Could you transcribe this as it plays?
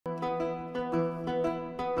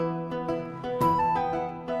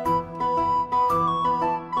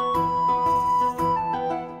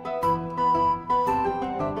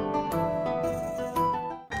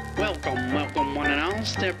now,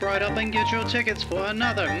 step right up and get your tickets for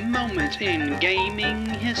another moment in gaming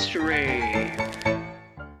history.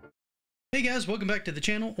 Hey guys, welcome back to the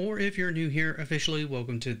channel, or if you're new here officially,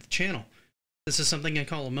 welcome to the channel. This is something I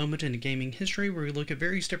call a moment in gaming history, where we look at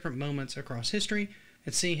various different moments across history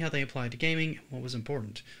and see how they apply to gaming and what was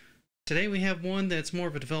important. Today we have one that's more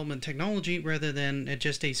of a development technology rather than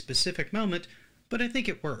just a specific moment, but I think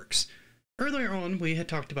it works. Earlier on, we had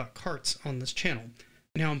talked about carts on this channel,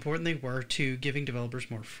 and how important they were to giving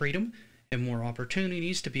developers more freedom and more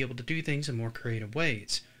opportunities to be able to do things in more creative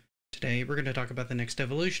ways. Today, we're going to talk about the next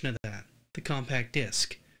evolution of that, the compact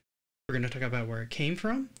disc. We're going to talk about where it came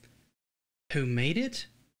from, who made it,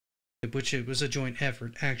 which it was a joint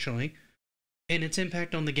effort, actually, and its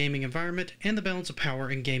impact on the gaming environment and the balance of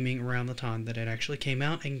power in gaming around the time that it actually came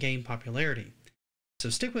out and gained popularity. So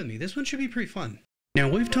stick with me, this one should be pretty fun. Now,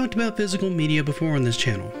 we've talked about physical media before on this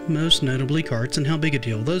channel, most notably carts and how big a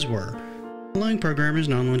deal those were, allowing programmers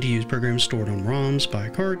not only to use programs stored on ROMs by a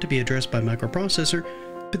cart to be addressed by microprocessor,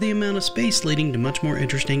 but the amount of space leading to much more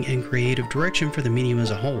interesting and creative direction for the medium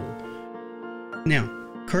as a whole.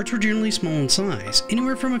 Now, carts were generally small in size,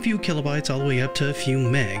 anywhere from a few kilobytes all the way up to a few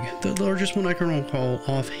meg, the largest one I can recall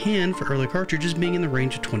offhand for early cartridges being in the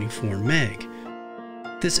range of 24 meg.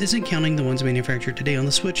 This isn't counting the ones manufactured today on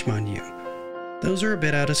the Switch, mind you. Those are a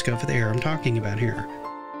bit out of scope for the era I'm talking about here.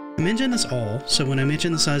 I mention this all, so when I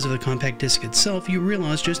mention the size of the compact disc itself, you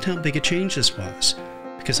realize just how big a change this was,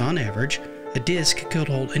 because on average, a disc could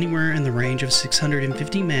hold anywhere in the range of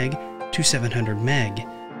 650 meg to 700 meg.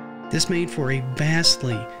 This made for a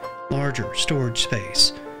vastly larger storage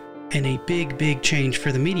space, and a big change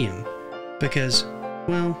for the medium, because,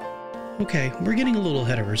 well, okay, we're getting a little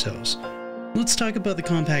ahead of ourselves. Let's talk about the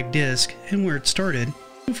compact disc and where it started,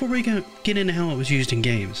 before we get into how it was used in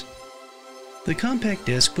games. The compact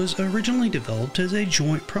disc was originally developed as a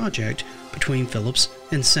joint project between Philips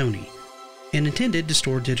and Sony, and intended to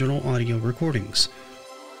store digital audio recordings.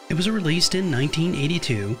 It was released in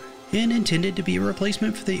 1982 and intended to be a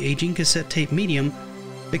replacement for the aging cassette tape medium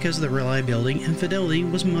because the reliability and fidelity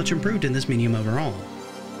was much improved in this medium overall,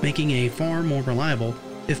 making a far more reliable,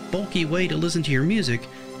 if bulky, way to listen to your music,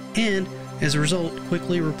 and as a result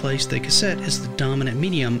quickly replaced the cassette as the dominant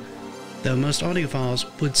medium, though most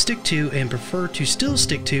audiophiles would stick to and prefer to still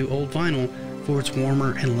stick to old vinyl for its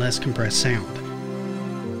warmer and less compressed sound.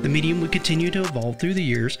 The medium would continue to evolve through the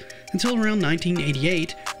years until around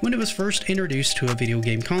 1988 when it was first introduced to a video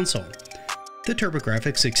game console, the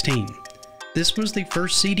TurboGrafx-16. This was the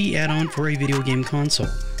first CD add-on for a video game console.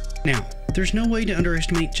 Now, there's no way to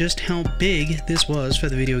underestimate just how big this was for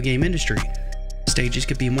the video game industry. Stages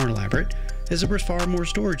could be more elaborate, as there was far more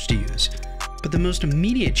storage to use, but the most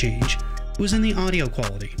immediate change was in the audio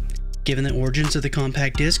quality. Given the origins of the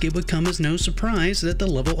compact disc, it would come as no surprise that the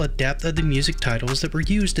level of depth of the music titles that were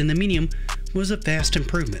used in the medium was a vast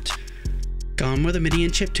improvement. Gone were the MIDI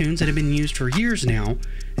and chiptunes that had been used for years now,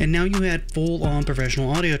 and now you had full-on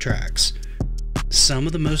professional audio tracks. Some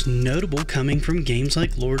of the most notable coming from games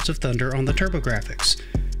like Lords of Thunder on the TurboGrafx.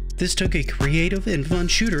 This took a creative and fun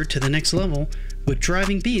shooter to the next level with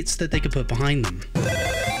driving beats that they could put behind them.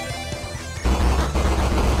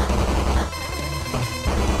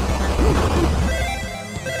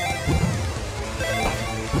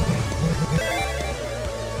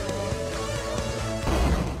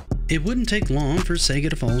 It wouldn't take long for Sega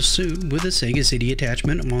to follow suit with a Sega CD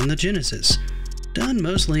attachment on the Genesis. Done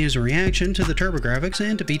mostly as a reaction to the TurboGrafx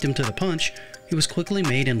and to beat them to the punch, it was quickly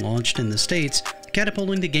made and launched in the States,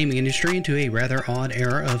 catapulting the gaming industry into a rather odd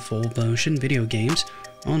era of full-motion video games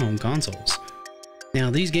on home consoles.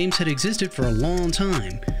 Now, these games had existed for a long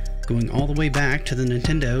time, going all the way back to the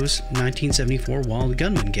Nintendo's 1974 Wild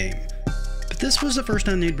Gunman game, but this was the first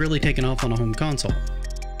time they'd really taken off on a home console.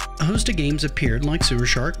 A host of games appeared like Sewer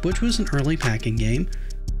Shark, which was an early packing game,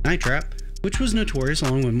 Night Trap, which was notorious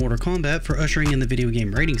along with Mortal Kombat for ushering in the video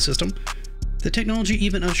game rating system. The technology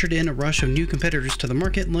even ushered in a rush of new competitors to the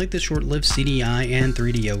market like the short-lived CDI and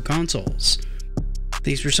 3DO consoles.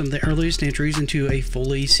 These were some of the earliest entries into a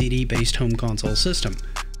fully CD-based home console system.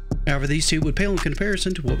 However, these two would pale in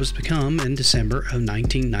comparison to what was to come in December of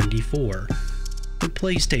 1994. The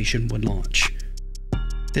PlayStation would launch.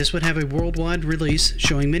 This would have a worldwide release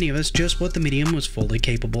showing many of us just what the medium was fully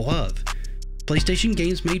capable of. PlayStation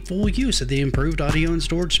games made full use of the improved audio and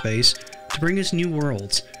storage space to bring us new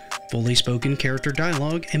worlds, fully spoken character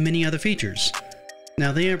dialogue, and many other features.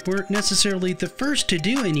 Now, they weren't necessarily the first to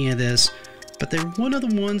do any of this, but they're one of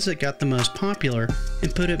the ones that got the most popular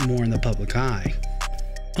and put it more in the public eye.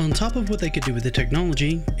 On top of what they could do with the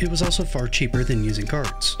technology, it was also far cheaper than using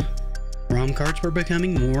carts. ROM carts were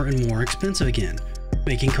becoming more and more expensive again,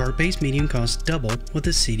 making cart-based medium cost double what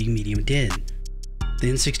the CD medium did.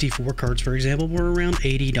 The N64 carts, for example, were around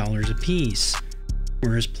 $80 a piece,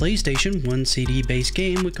 whereas PlayStation, one CD-based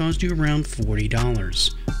game would cost you around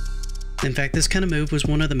 $40. In fact, this kind of move was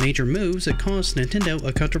one of the major moves that cost Nintendo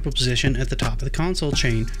a comfortable position at the top of the console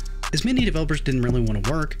chain, as many developers didn't really want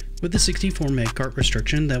to work with the 64 meg cart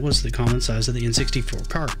restriction that was the common size of the N64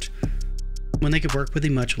 cart, when they could work with a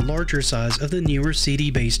much larger size of the newer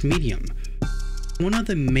CD-based medium. One of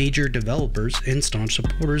the major developers and staunch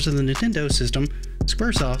supporters of the Nintendo system,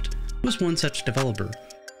 Squaresoft, was one such developer.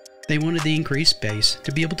 They wanted the increased space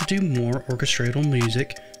to be able to do more orchestral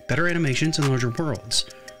music, better animations, and larger worlds.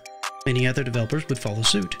 Many other developers would follow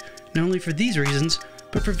suit, not only for these reasons,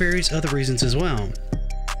 but for various other reasons as well.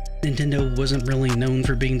 Nintendo wasn't really known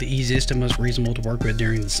for being the easiest and most reasonable to work with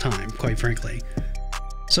during this time, quite frankly.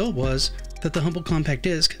 So it was that the humble compact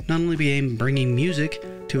disc not only began bringing music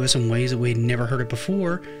to us in ways that we'd never heard it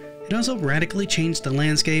before, it also radically changed the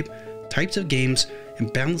landscape, types of games,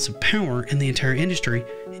 and balance of power in the entire industry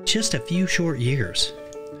in just a few short years.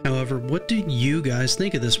 However, what do you guys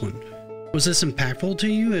think of this one? Was this impactful to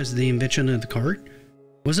you as the invention of the cart?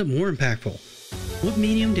 Was it more impactful? What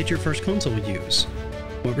medium did your first console use?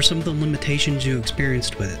 What were some of the limitations you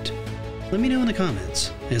experienced with it? Let me know in the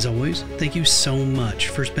comments. As always, thank you so much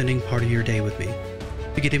for spending part of your day with me.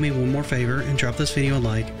 If you could do me one more favor and drop this video a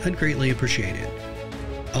like, I'd greatly appreciate it.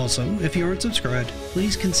 Also, if you aren't subscribed,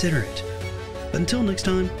 please consider it. But until next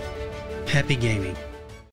time, happy gaming.